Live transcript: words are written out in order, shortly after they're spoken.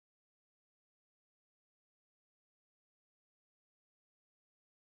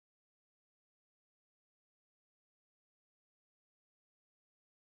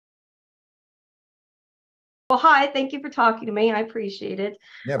Well, hi, thank you for talking to me. I appreciate it.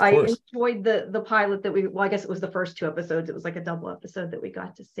 Yeah, of I course. enjoyed the pilot that well, I guess it was the first two episodes. It was like a double episode that we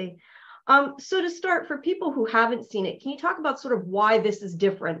got to see. So to start, for people who haven't seen it, can you talk about sort of why this is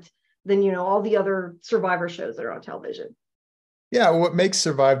different than, all the other Survivor shows that are on television? Yeah, what makes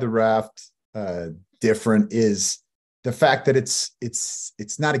Survive the Raft different is the fact that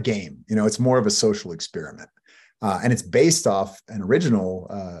it's not a game. It's more of a social experiment, and it's based off an original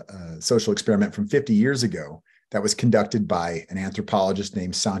social experiment from 50 years ago that was conducted by an anthropologist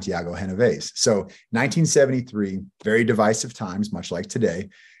named Santiago Genovese. So, 1973, very divisive times, much like today.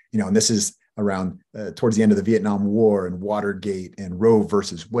 And this is around towards the end of the Vietnam War and Watergate and Roe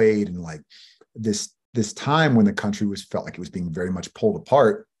versus Wade, and like this time when the country felt like it was being very much pulled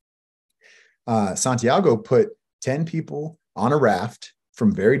apart. Santiago put 10 people on a raft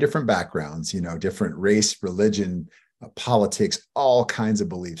from very different backgrounds, different race, religion, politics, all kinds of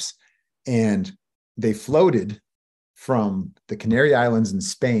beliefs. And they floated from the Canary Islands in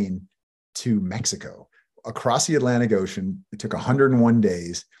Spain to Mexico across the Atlantic Ocean. It took 101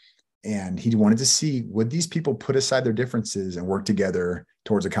 days. And he wanted to see, would these people put aside their differences and work together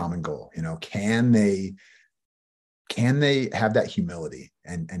towards a common goal? Can they have that humility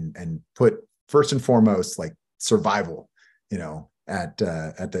and put first and foremost like survival, at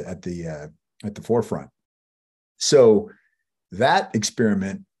the forefront. So that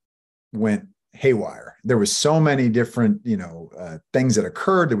experiment went haywire. There was so many different things that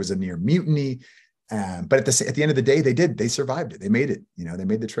occurred. There was a near mutiny, but at the end of the day, they survived it. They made it. They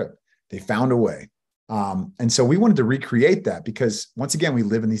made the trip. They found a way. And so we wanted to recreate that because, once again, we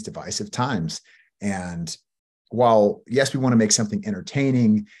live in these divisive times. And while, yes, we want to make something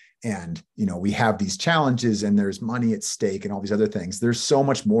entertaining and, we have these challenges and there's money at stake and all these other things, there's so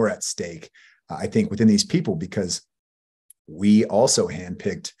much more at stake, I think, within these people, because we also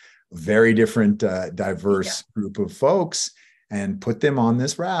handpicked a very different, diverse group of folks and put them on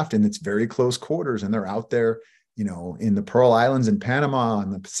this raft, and it's very close quarters, and they're out there in the Pearl Islands in Panama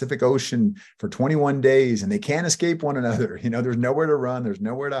in the Pacific Ocean for 21 days, and they can't escape one another. There's nowhere to run. There's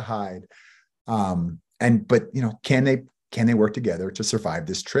nowhere to hide. But can they work together to survive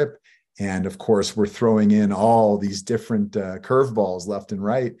this trip? And of course, we're throwing in all these different curveballs left and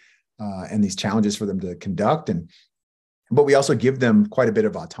right, and these challenges for them to conduct. But we also give them quite a bit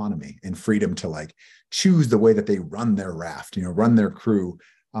of autonomy and freedom to like choose the way that they run their raft, run their crew,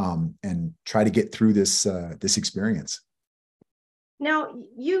 and try to get through this experience. Now,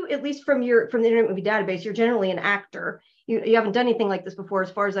 you, at least from the Internet Movie Database, you're generally an actor. You haven't done anything like this before,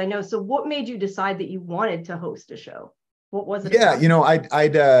 as far as I know. So, what made you decide that you wanted to host a show? What was it? Yeah,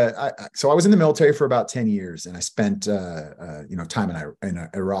 so I was in the military for about 10 years, and I spent time in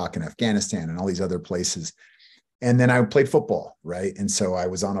Iraq and Afghanistan and all these other places. And then I played football, right? And so I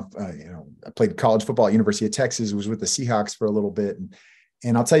was on I played college football at University of Texas, was with the Seahawks for a little bit.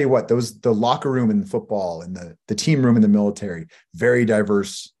 And I'll tell you what, the locker room in football and the team room in the military, very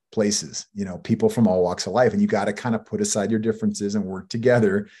diverse places, people from all walks of life. And you got to kind of put aside your differences and work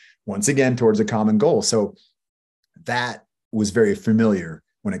together once again towards a common goal. So that was very familiar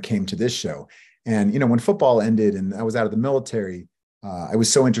when it came to this show. And, when football ended and I was out of the military, I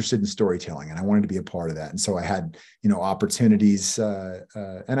was so interested in storytelling and I wanted to be a part of that. And so I had, opportunities,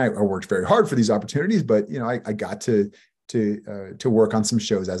 and I worked very hard for these opportunities, but, I got to work on some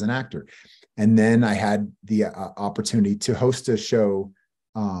shows as an actor. And then I had the opportunity to host a show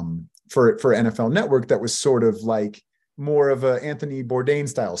for NFL Network that was sort of like more of a Anthony Bourdain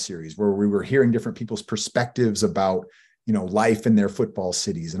style series, where we were hearing different people's perspectives about, life in their football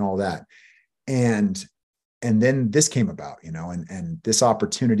cities and all that. And then this came about, and this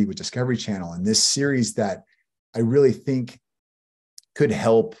opportunity with Discovery Channel and this series that I really think could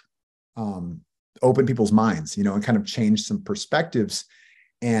help open people's minds, and kind of change some perspectives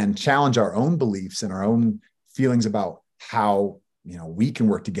and challenge our own beliefs and our own feelings about how, we can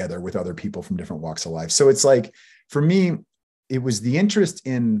work together with other people from different walks of life. So it's like, for me, it was the interest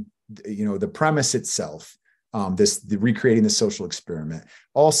in, the premise itself, the recreating the social experiment.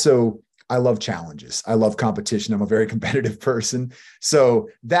 Also, I love challenges. I love competition. I'm a very competitive person. So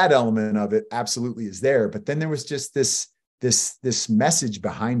that element of it absolutely is there. But then there was just this message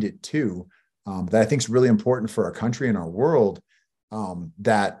behind it too, that I think is really important for our country and our world,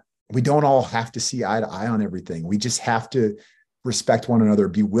 that we don't all have to see eye to eye on everything. We just have to respect one another,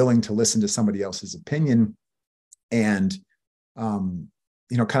 be willing to listen to somebody else's opinion, and kind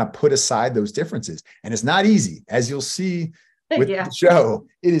of put aside those differences. And it's not easy, as you'll see with Yeah. the show.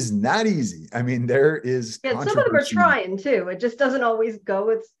 It is not easy. I mean, there is Yeah, some of them are controversy. trying too. It just doesn't always go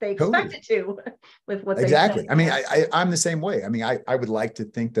as they expect Totally. it to with what they Exactly. say. I mean, Yeah. I'm the same way. I mean, I would like to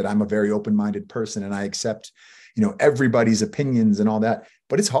think that I'm a very open-minded person and I accept, everybody's opinions and all that,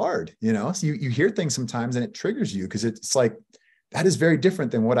 but it's hard, so you hear things sometimes and it triggers you because it's like, that is very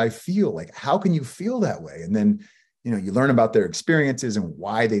different than what I feel. Like, how can you feel that way? And then, you learn about their experiences and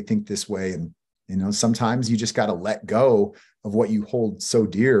why they think this way. And, sometimes you just got to let go of what you hold so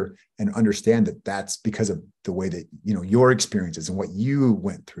dear and understand that that's because of the way that, your experiences and what you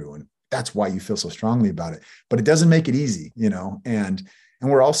went through. And that's why you feel so strongly about it. But it doesn't make it easy, and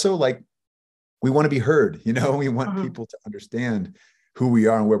we're also like, we want to be heard, we want people to understand who we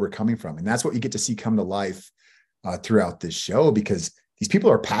are and where we're coming from. And that's what you get to see come to life throughout this show, because these people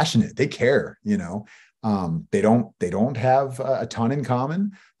are passionate. They care, they don't have a ton in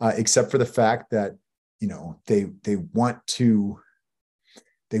common, except for the fact that, they want to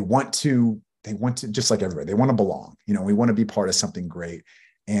just like everybody, they want to belong, we want to be part of something great.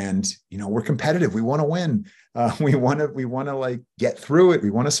 And, we're competitive. We want to win. We want to like get through it. We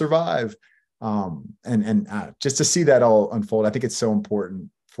want to survive. Just to see that all unfold, I think it's so important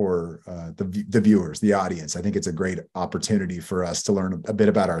for the viewers, the audience. I think it's a great opportunity for us to learn a bit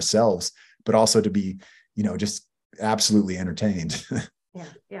about ourselves, but also to be, just absolutely entertained.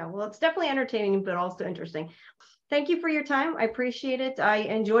 Yeah. Well, it's definitely entertaining, but also interesting. Thank you for your time. I appreciate it. I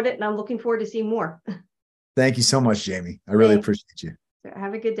enjoyed it, and I'm looking forward to seeing more. Thank you so much, Jamie. I really appreciate you.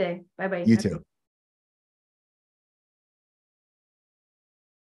 Have a good day. Bye-bye. You too.